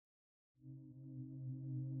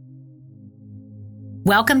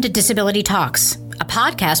Welcome to Disability Talks, a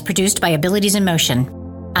podcast produced by Abilities in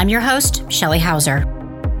Motion. I'm your host, Shelley Hauser.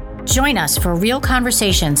 Join us for real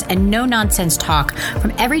conversations and no-nonsense talk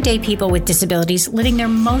from everyday people with disabilities living their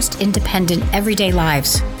most independent everyday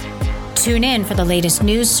lives. Tune in for the latest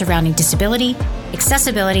news surrounding disability,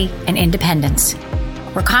 accessibility, and independence,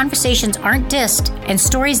 where conversations aren't dissed and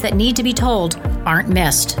stories that need to be told aren't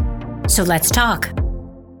missed. So let's talk.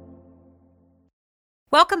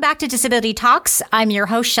 Welcome back to Disability Talks. I'm your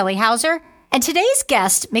host, Shelley Hauser, and today's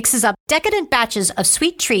guest mixes up decadent batches of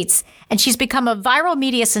sweet treats, and she's become a viral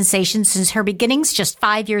media sensation since her beginnings just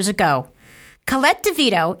 5 years ago. Collettey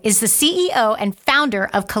DeVito is the CEO and founder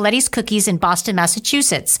of Collettey's Cookies in Boston,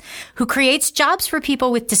 Massachusetts, who creates jobs for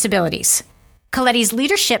people with disabilities. Collettey's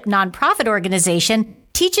leadership nonprofit organization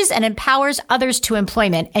teaches and empowers others to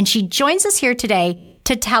employment, and she joins us here today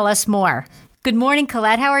to tell us more. Good morning,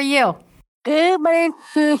 Colette. How are you? Good morning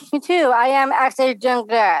to you too. I am actually doing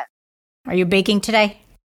good. Are you baking today?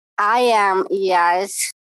 I am, yes.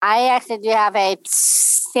 I actually do have a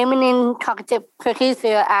cinnamon chocolate cookies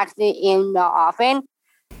that are actually in the oven.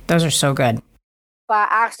 Those are so good. But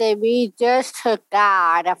actually, we just took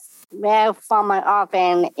that. Where from my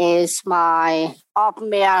oven is my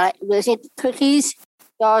oatmeal raisin cookies.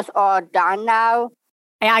 Those are done now.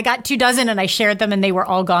 I got 2 dozen and I shared them and they were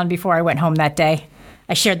all gone before I went home that day.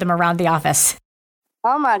 I shared them around the office.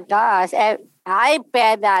 Oh my gosh. I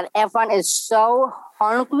bet that everyone is so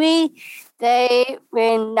hungry, they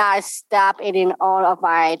will not stop eating all of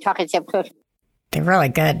my chocolate chip cookies. They're really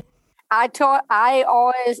good.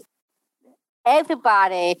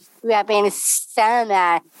 Everybody who have been saying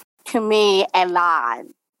that to me a lot.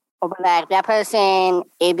 Like that person,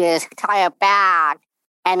 it is tired back,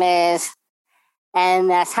 and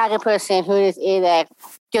the second person who is eating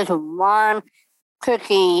just one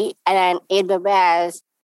cookie and then eat the rest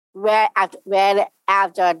right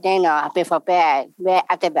after dinner before bed, right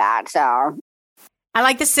after that. So I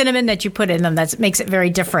like the cinnamon that you put in them. That makes it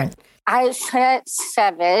very different. I should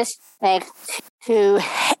say this to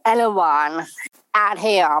anyone out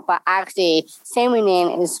here, but actually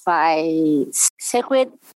cinnamon is my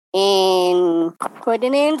secret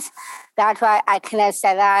ingredients. That's why I cannot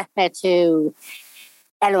say that to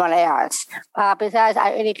anyone else. Besides,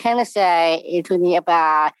 I really cannot say it's really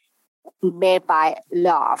about made by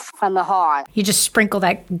love from the heart. You just sprinkle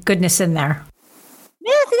that goodness in there.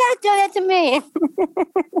 Yes, you do that to me.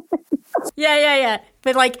 Yeah.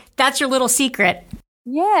 But that's your little secret.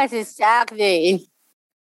 Yes, exactly.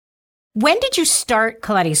 When did you start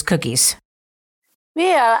Collettey's Cookies?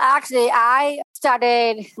 Well, actually, I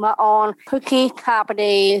started my own cookie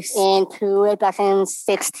company in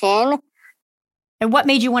 2016. And what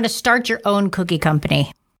made you want to start your own cookie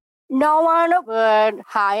company? No one would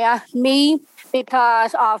hire me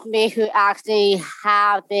because of me who actually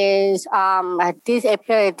have these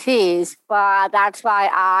disabilities. But that's why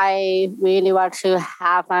I really want to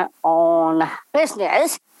have my own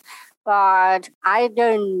business. But I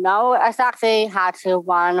don't know exactly how to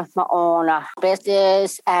run my own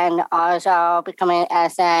business and also becoming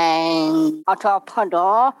as an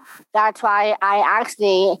entrepreneur. That's why I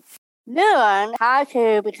actually learn how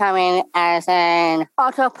to become as an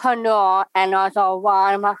entrepreneur and also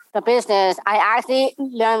run the business. I actually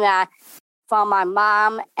learned that from my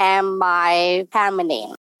mom and my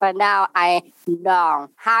family. But now I know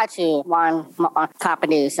how to run my own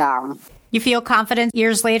company. So you feel confident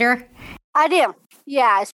years later? I do.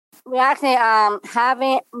 Yes. We actually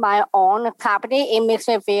having my own company. It makes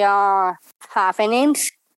me feel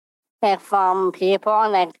confident. From people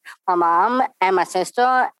like my mom and my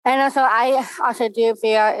sister. And also I also do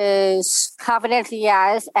feel is confident,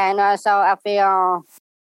 yes. And also I feel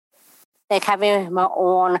like having my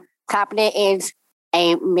own company is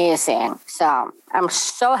amazing. So I'm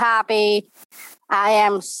so happy. I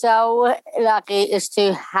am so lucky is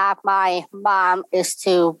to have my mom is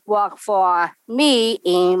to work for me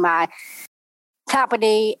in my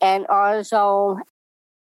company and also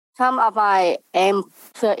some of my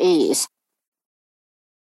employees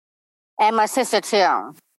and my sister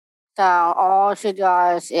too. So all she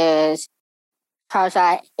does is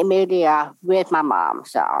social media with my mom.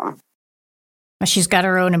 So she's got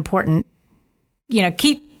her own important,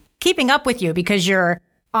 keeping up with you because you're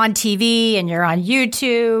on TV and you're on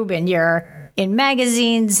YouTube and you're in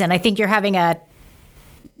magazines. And I think you're having a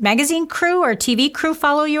magazine crew or TV crew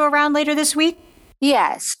follow you around later this week.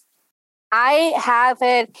 Yes. I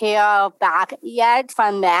haven't heard back yet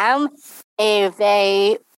from them if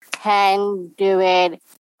they can do it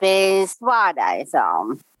this Friday.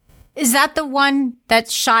 So, is that the one that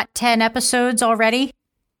shot 10 episodes already?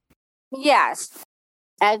 Yes.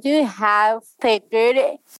 I do have pretty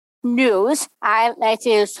good news. I'd like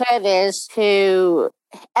to say this to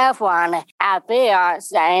everyone out there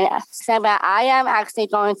saying that I am actually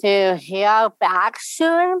going to hear back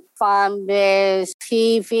soon from this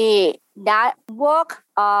TV network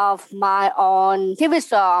of my own TV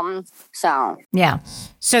show. Yeah.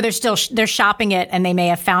 So they're shopping it, and they may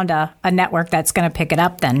have found a network that's going to pick it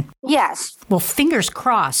up then. Yes. Well, fingers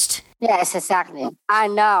crossed. Yes, exactly. I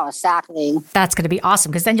know, exactly. That's going to be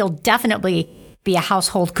awesome, because then you'll definitely be a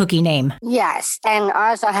household cookie name. Yes, and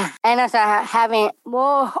also having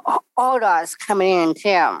more orders coming in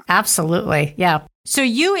too. Absolutely, yeah. So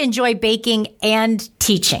you enjoy baking and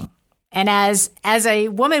teaching, and as a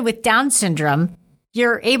woman with Down syndrome,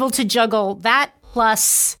 you're able to juggle that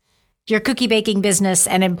plus your cookie baking business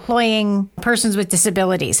and employing persons with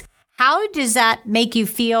disabilities. How does that make you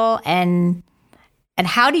feel, and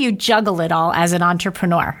how do you juggle it all as an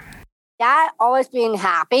entrepreneur? That always been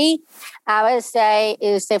happy, I would say,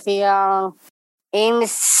 is to feel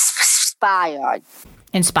inspired.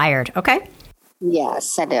 Inspired, okay.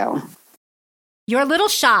 Yes, I do. Your little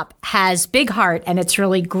shop has big heart, and it's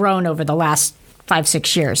really grown over the last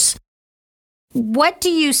 5-6 years. What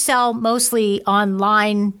do you sell mostly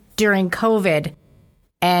online during COVID?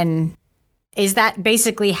 And is that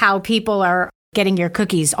basically how people are getting your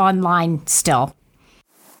cookies, online still?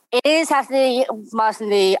 It is actually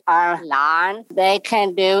mostly online. They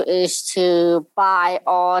can do is to buy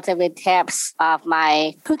all the tips of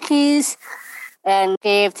my cookies and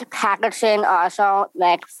gift packaging also,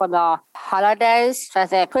 like for the holidays,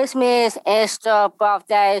 such as Christmas, Easter,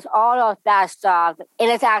 birthdays, all of that stuff. It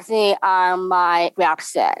is actually on my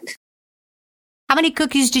website. How many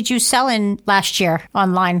cookies did you sell in last year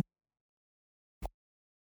online?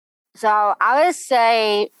 So I would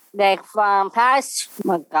say, like from past, oh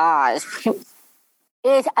my gosh,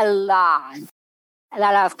 it's a lot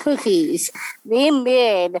of cookies. We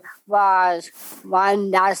made was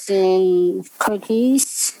 1,000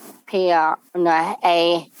 cookies per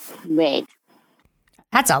a week.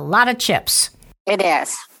 That's a lot of chips. It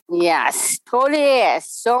is. Yes, totally is.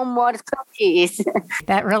 So much cookies.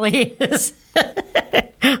 That really is.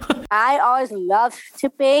 I always loved to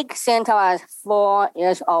bake since I was 4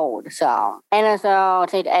 years old. And also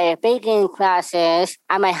take a baking classes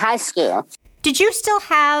at my high school. Did you still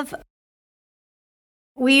have,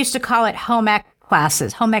 we used to call it home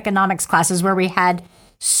economics classes, where we had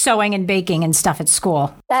sewing and baking and stuff at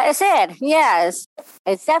school? That is it, yes.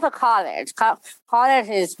 Except for college. College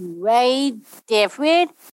is way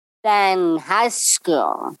different than high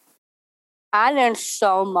school. I learned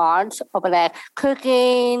so much about like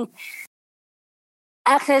cooking,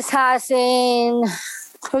 exercising,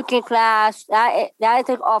 cooking class. That I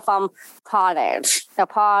took all from college. The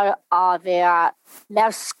part of their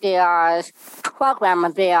life skills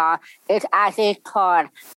program there is actually called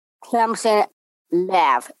Clemson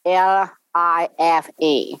Life,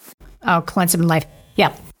 L-I-F-E. Oh, Clemson Life.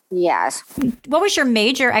 Yeah. Yes. What was your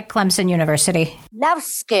major at Clemson University? Life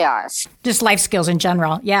skills. Just life skills in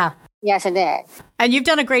general. Yeah. Yes, it is. And you've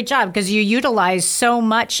done a great job, because you utilize so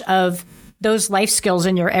much of those life skills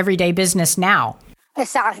in your everyday business now.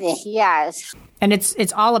 Exactly, yes. And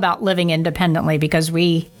it's all about living independently, because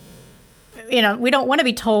we don't want to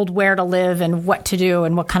be told where to live and what to do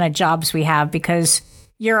and what kind of jobs we have, because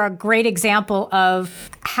you're a great example of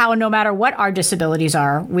how no matter what our disabilities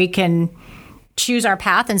are, we can choose our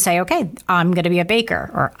path and say, okay, I'm going to be a baker,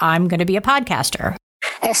 or I'm going to be a podcaster.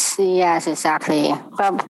 Yes, exactly.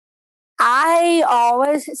 But I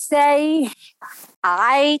always say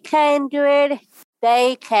I can do it,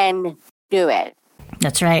 they can do it.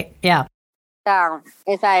 That's right. Yeah. So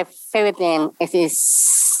it's my favorite thing is to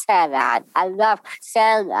say that. I love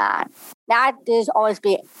saying that. That is always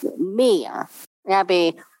be me. That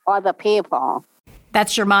be other people.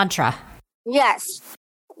 That's your mantra. Yes.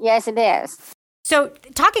 Yes, it is. So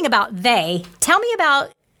talking about they, tell me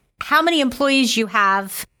about how many employees you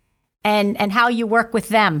have and how you work with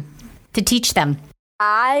them to teach them.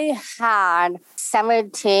 I had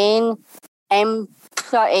 17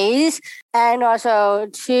 employees and also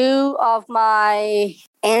 2 of my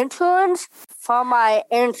interns. For my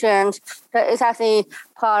interns, that is actually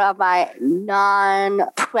part of my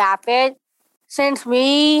non-profit. Since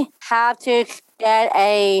we have to get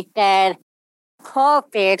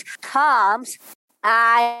COVID comes,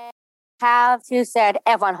 I have to send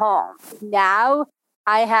everyone home. Now,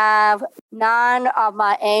 I have none of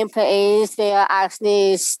my employees. They are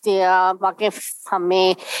actually still working for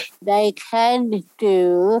me. They can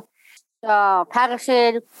do the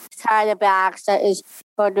packaging, tie the bags that is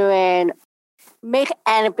for doing make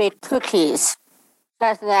and bake cookies.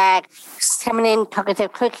 just like cinnamon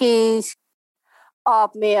chocolate cookies,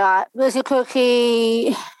 oatmeal raisin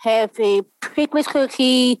cookie, heavy breakfast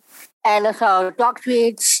cookie, and also dog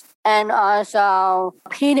treats, and also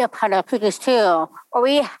peanut butter cookies too.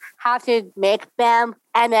 We have to make them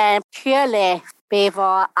and then purely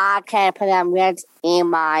before I can put them in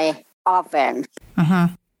my oven.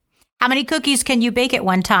 Mm-hmm. How many cookies can you bake at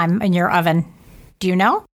one time in your oven? Do you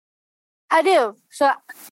know? I do. So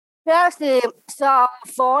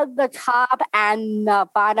for the top and the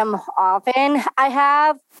bottom oven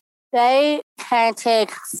they can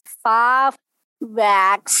take 5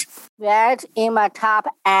 racks right in my top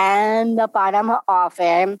and the bottom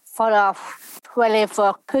oven full of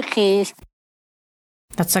 24 cookies.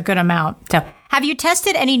 That's a good amount. So, have you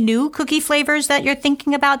tested any new cookie flavors that you're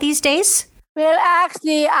thinking about these days? Well,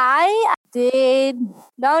 actually, I did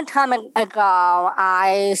long time ago.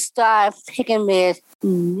 I started picking with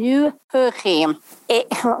new cookie.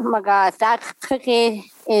 Oh my God, that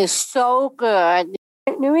cookie is so good.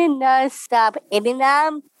 You will not stop eating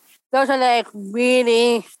them. Those are like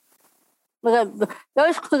really,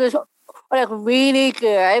 those cookies are like really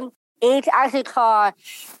good. It's actually called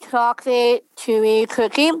chocolate chewy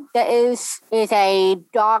cookie. That is a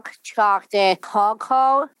dark chocolate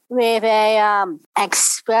cocoa with a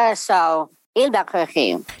espresso in the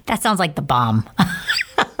cookie. That sounds like the bomb.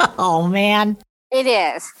 Oh, man. It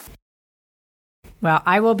is. Well,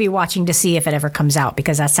 I will be watching to see if it ever comes out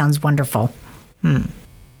because that sounds wonderful. And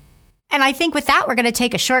I think with that, we're going to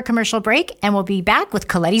take a short commercial break and we'll be back with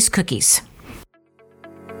Collette's Cookies.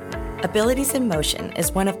 Abilities in Motion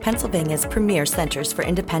is one of Pennsylvania's premier centers for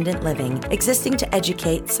independent living, existing to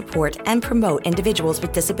educate, support, and promote individuals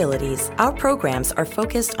with disabilities. Our programs are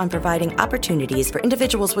focused on providing opportunities for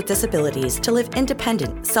individuals with disabilities to live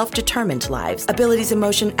independent, self-determined lives. Abilities in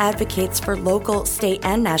Motion advocates for local, state,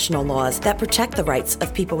 and national laws that protect the rights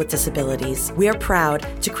of people with disabilities. We are proud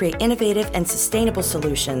to create innovative and sustainable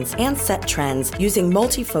solutions and set trends using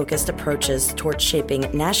multi-focused approaches towards shaping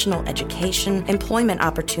national education, employment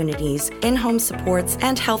opportunities, in-home supports,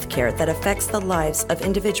 and healthcare that affects the lives of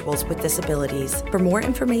individuals with disabilities. For more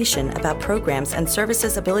information about programs and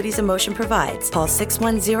services Abilities in Motion provides, call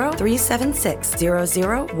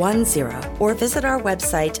 610-376-0010 or visit our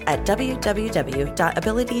website at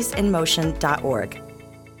www.abilitiesinmotion.org.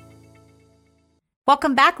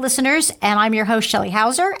 Welcome back, listeners, and I'm your host, Shelley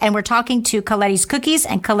Hauser, and we're talking to Collette's Cookies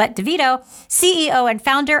and Collette DeVito, CEO and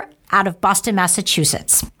founder out of Boston,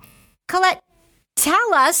 Massachusetts. Collette,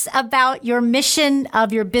 tell us about your mission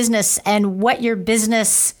of your business and what your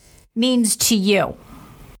business means to you.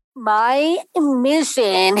 My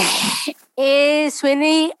mission is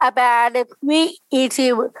really about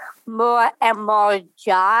creating more and more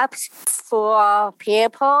jobs for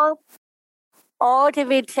people, all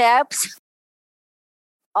different types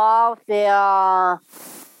of their, I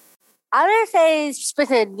would say,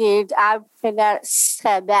 special needs. I think that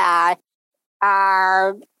said that.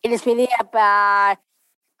 It is really about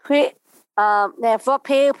for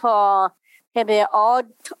people to be all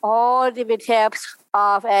different types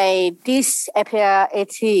of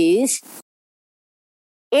disabilities.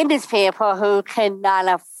 In these people who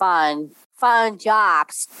cannot find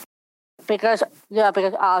jobs because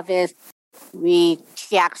of these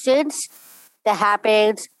rejections that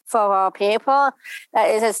happens for people. That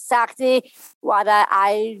is exactly what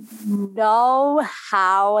I know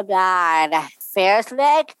how that feels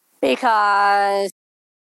like because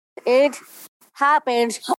it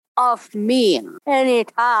happens of me many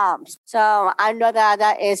times. So I know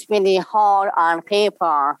that is really hard on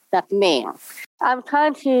people like me. I'm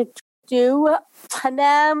trying to do for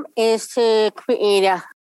them is to create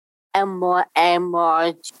and more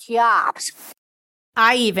jobs.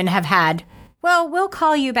 I even have had, well, we'll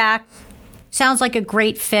call you back. Sounds like a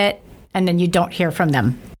great fit. And then you don't hear from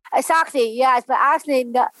them. Exactly, yes. But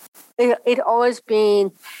actually, it always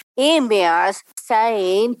been emails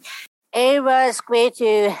saying it was great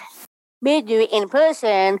to meet you in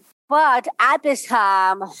person. But at this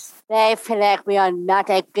time, they feel like we are not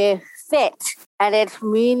a good fit. And it's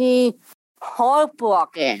really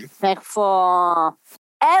heartbroken, like for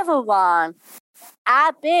everyone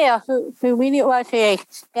out there who really want to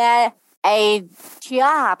get a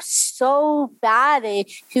job so badly,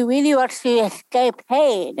 who really wants to get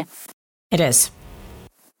paid. It is.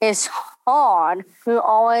 It's hard to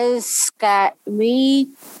always get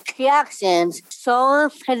rejections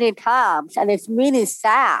so many times, and it's really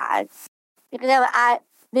sad because I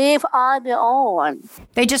live on their own.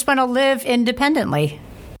 They just want to live independently.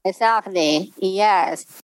 Exactly, yes.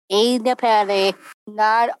 Independently,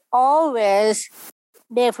 not always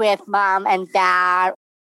live with mom and dad.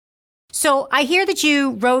 So I hear that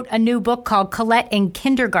you wrote a new book called Collettey in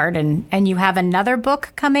Kindergarten, and you have another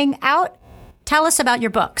book coming out. Tell us about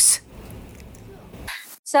your books.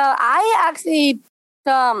 So I actually,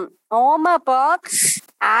 all my books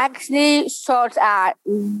actually sold out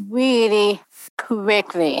really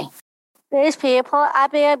quickly. These people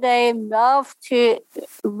out there, they love to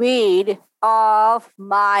read of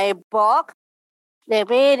my book. They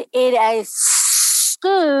read it at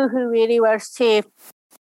school who really wants to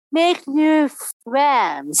make new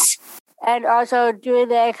friends and also do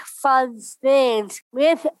like fun things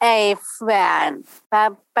with a friend.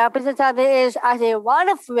 But besides there is actually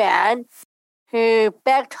one friend who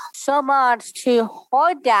begged so much to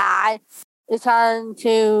her dad is trying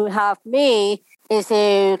to have me is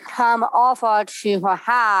to come over to her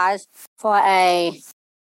house for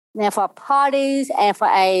for parties and for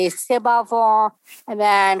a sleepover, and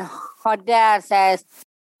then her dad says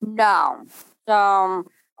no. So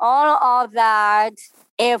all of that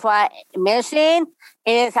information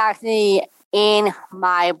is actually in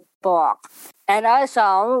my book. And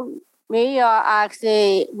also, we are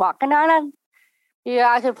actually working on it. We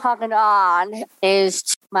are actually working on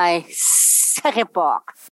is my second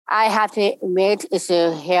book. I have to admit is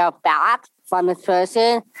to hear back from the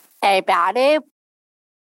person about it.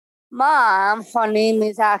 Mom, her name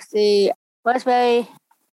is actually Rosemary.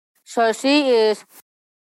 So she is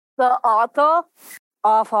the author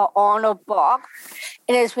of her own book.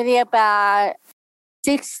 It is really about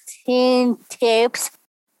 16 tips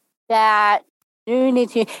that you need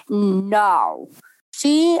to know.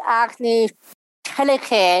 She actually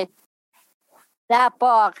dedicated that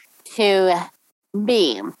book to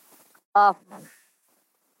me of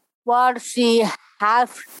what she has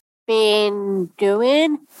been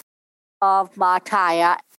doing of my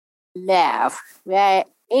entire life right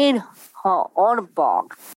in her own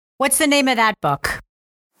book. What's the name of that book?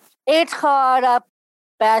 It's called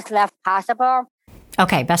Best Life Possible.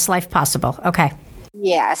 Okay, Best Life Possible. Okay.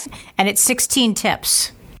 Yes. And it's 16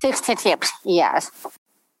 tips. 16 tips, yes.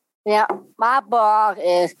 Yeah, my book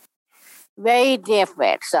is very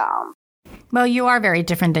different, so. Well, you are very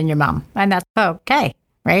different than your mom, and that's okay,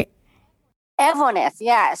 right? Everyone is,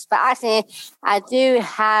 yes. But actually, I do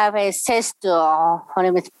have a sister. Her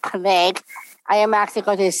name is Collettey. I am actually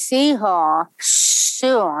going to see her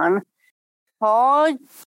soon. Her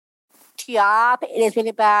job is really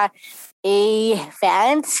about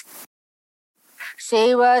events.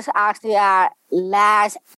 She was actually at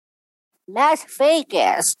Las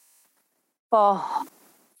Vegas for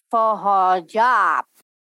her job.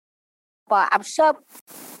 But I'm so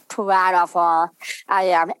proud of her. I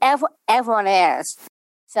am. Everyone is.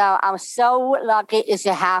 So I'm so lucky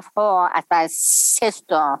to have her as my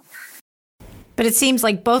sister. But it seems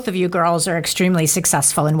like both of you girls are extremely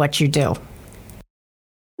successful in what you do.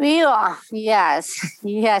 We are, yes,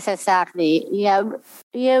 exactly. Yeah.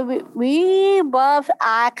 We both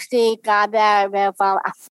actually got that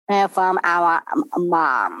from our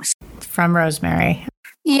moms. From Rosemary.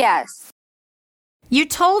 Yes. You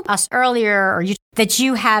told us earlier that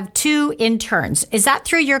you have 2 interns. Is that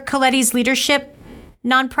through your Collettey's Leadership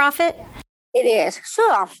nonprofit? It is.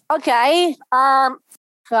 Sure. Okay.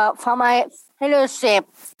 So for my leadership,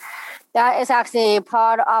 that is actually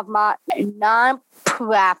part of my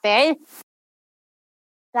nonprofit.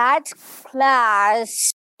 That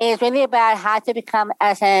class is really about how to become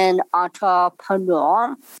as an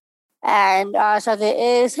entrepreneur. And so there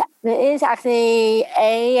is actually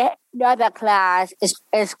another class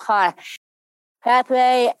is called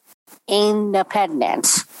Pathway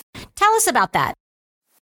Independence. Tell us about that.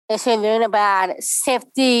 It's to learn about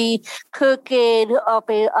safety, cooking,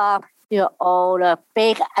 opening up your own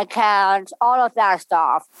bank accounts, all of that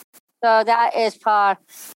stuff. So that is part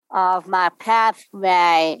of my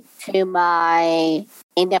pathway to my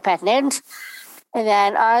independence. And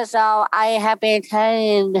then also I have been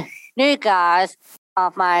telling you guys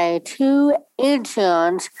of my 2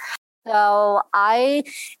 interns. So I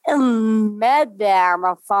met them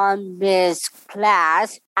from this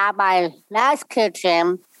class at my last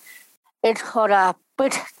kitchen. It's called a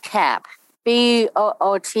boot camp,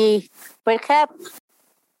 BOOT boot camp.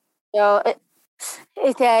 So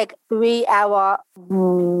it's like 3-hour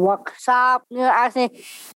workshop. Actually,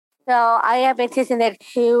 so I have been teaching like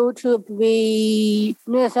 2 to 3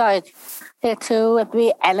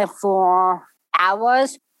 and 4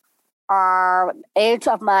 hours are each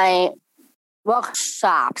of my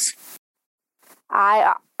workshops.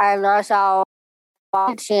 I also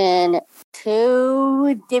teaching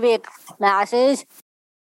 2 different classes.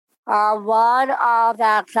 One of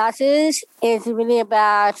the classes is really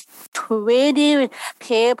about 20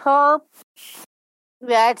 people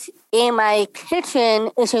that in my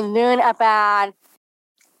kitchen is to learn about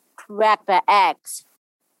crack the eggs,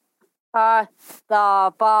 the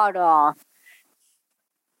butter.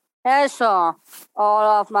 Also,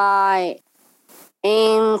 all of my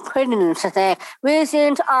ingredients like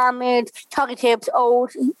raisins, almonds, chocolate chips,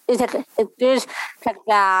 oats, this like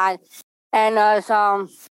that. And also,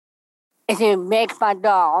 if you make my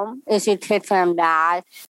dough, if you take some that,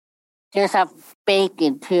 there's a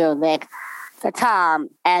baking too, like the time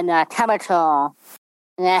and the temperature,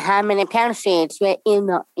 and how many pound sheets were in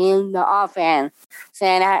the oven. So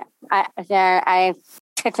I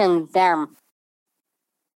kitchen them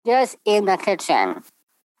just in the kitchen.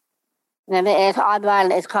 And there is other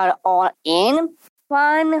one. It's called All In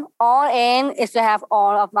one. All In is to have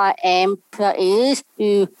all of my employees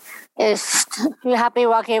who have been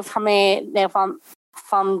working for me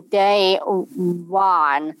from day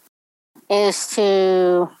one. Is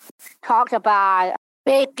to talk about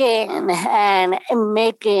baking and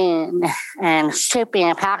making and shipping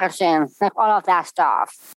and packaging, like all of that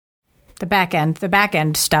stuff. The back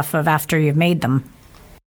end stuff of after you've made them.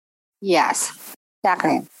 Yes,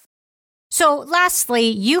 exactly. So lastly,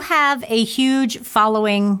 you have a huge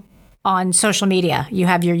following on social media. You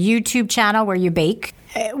have your YouTube channel where you bake.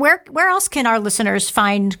 Where else can our listeners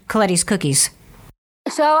find Collettey's cookies?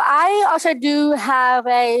 So I also do have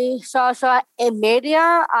a social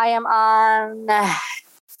media. I am on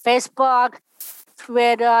Facebook,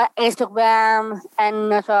 Twitter, Instagram,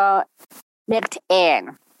 and also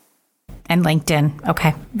LinkedIn. And LinkedIn.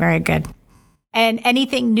 Okay, very good. And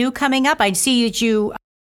anything new coming up? I see that you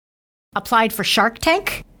applied for Shark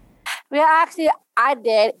Tank. Well, actually, I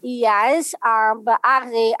did, yes. But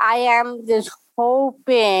actually, I am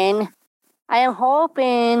hoping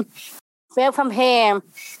from him,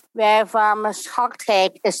 where from Shark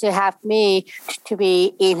Tank is to have me to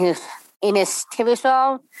be in his TV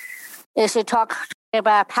show. Is to talk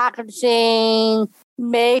about packaging,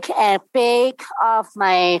 make and bake of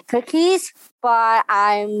my cookies. But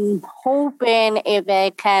I'm hoping if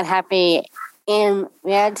they can have me in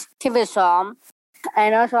that TV show.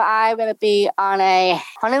 And also I will be on a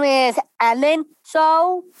Honeymoon Island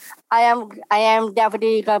show. I am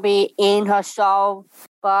definitely gonna be in her show,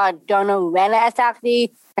 but don't know when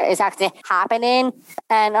exactly it's actually happening.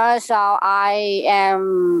 And also I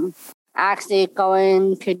am actually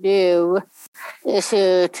going to do is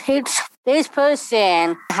to teach this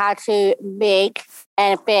person how to make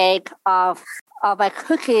and bake of my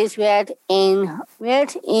cookies within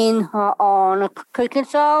her own cooking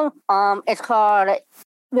show. It's called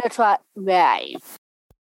Virtual Way.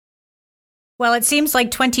 Well, it seems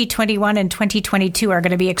like 2021 and 2022 are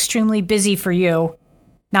going to be extremely busy for you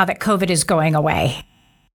now that COVID is going away.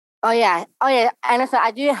 Oh yeah. And also,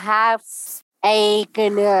 I do have a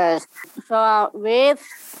good news. So with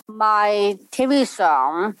my TV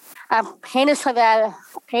show, I'm finished for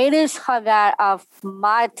that of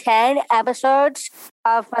my 10 episodes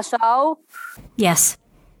of my show. Yes.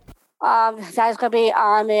 That's gonna be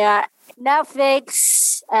on the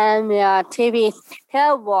Netflix and the TV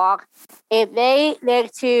network. If they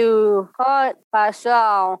like to put my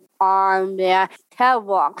show on their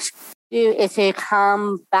networks, is to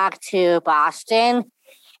come back to Boston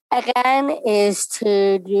again, is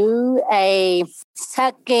to do a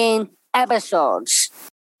second episodes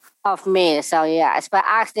of me. So yes, but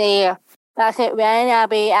actually when I'll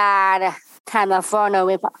be at California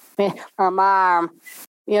with my mom,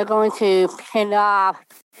 we are going to pin up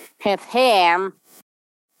with him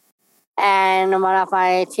and one of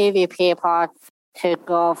my TV people to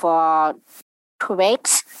go for 2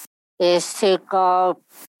 weeks. Is to go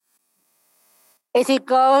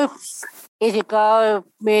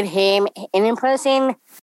meet him in person.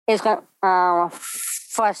 It's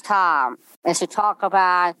first time is to talk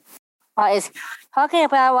about what is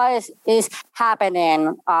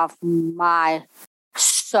happening of my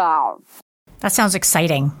show. That sounds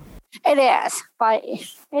exciting. It is, but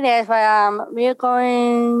we're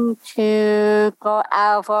going to go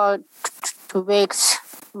out for 2 weeks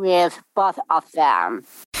with both of them.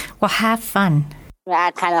 Well, have fun. We're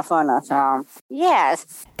at California, so yes.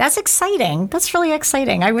 That's exciting. That's really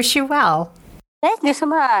exciting. I wish you well. Thank you so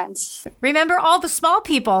much. Remember all the small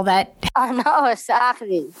people that... I know,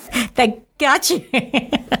 exactly. that got you.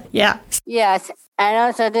 Yeah. Yes, and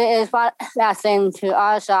also there is one last thing to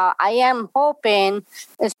also. I am hoping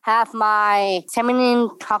to have my feminine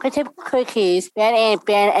chocolate chip cookies been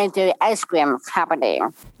into ice cream company.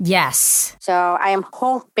 Yes. So I am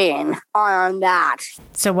hoping on that.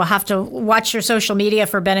 So we'll have to watch your social media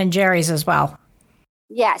for Ben & Jerry's as well.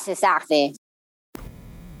 Yes, exactly.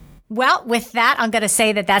 Well, with that, I'm going to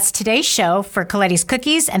say that that's today's show for Collette's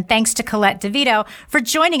Cookies. And thanks to Colette DeVito for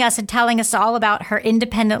joining us and telling us all about her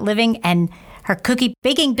independent living and her cookie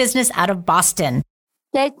baking business out of Boston.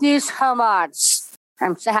 Thank you so much.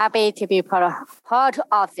 I'm so happy to be part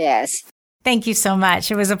of this. Thank you so much.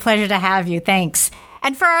 It was a pleasure to have you. Thanks.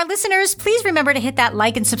 And for our listeners, please remember to hit that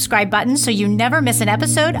like and subscribe button so you never miss an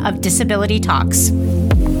episode of Disability Talks.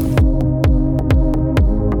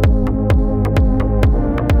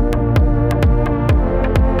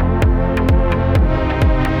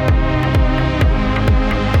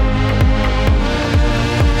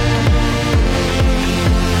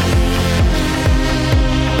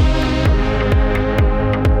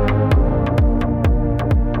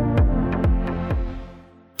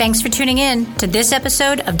 Thanks for tuning in to this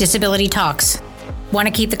episode of Disability Talks. Want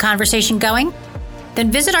to keep the conversation going? Then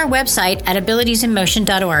visit our website at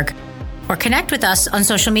abilitiesinmotion.org or connect with us on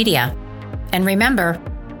social media. And remember,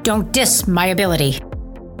 don't diss my ability.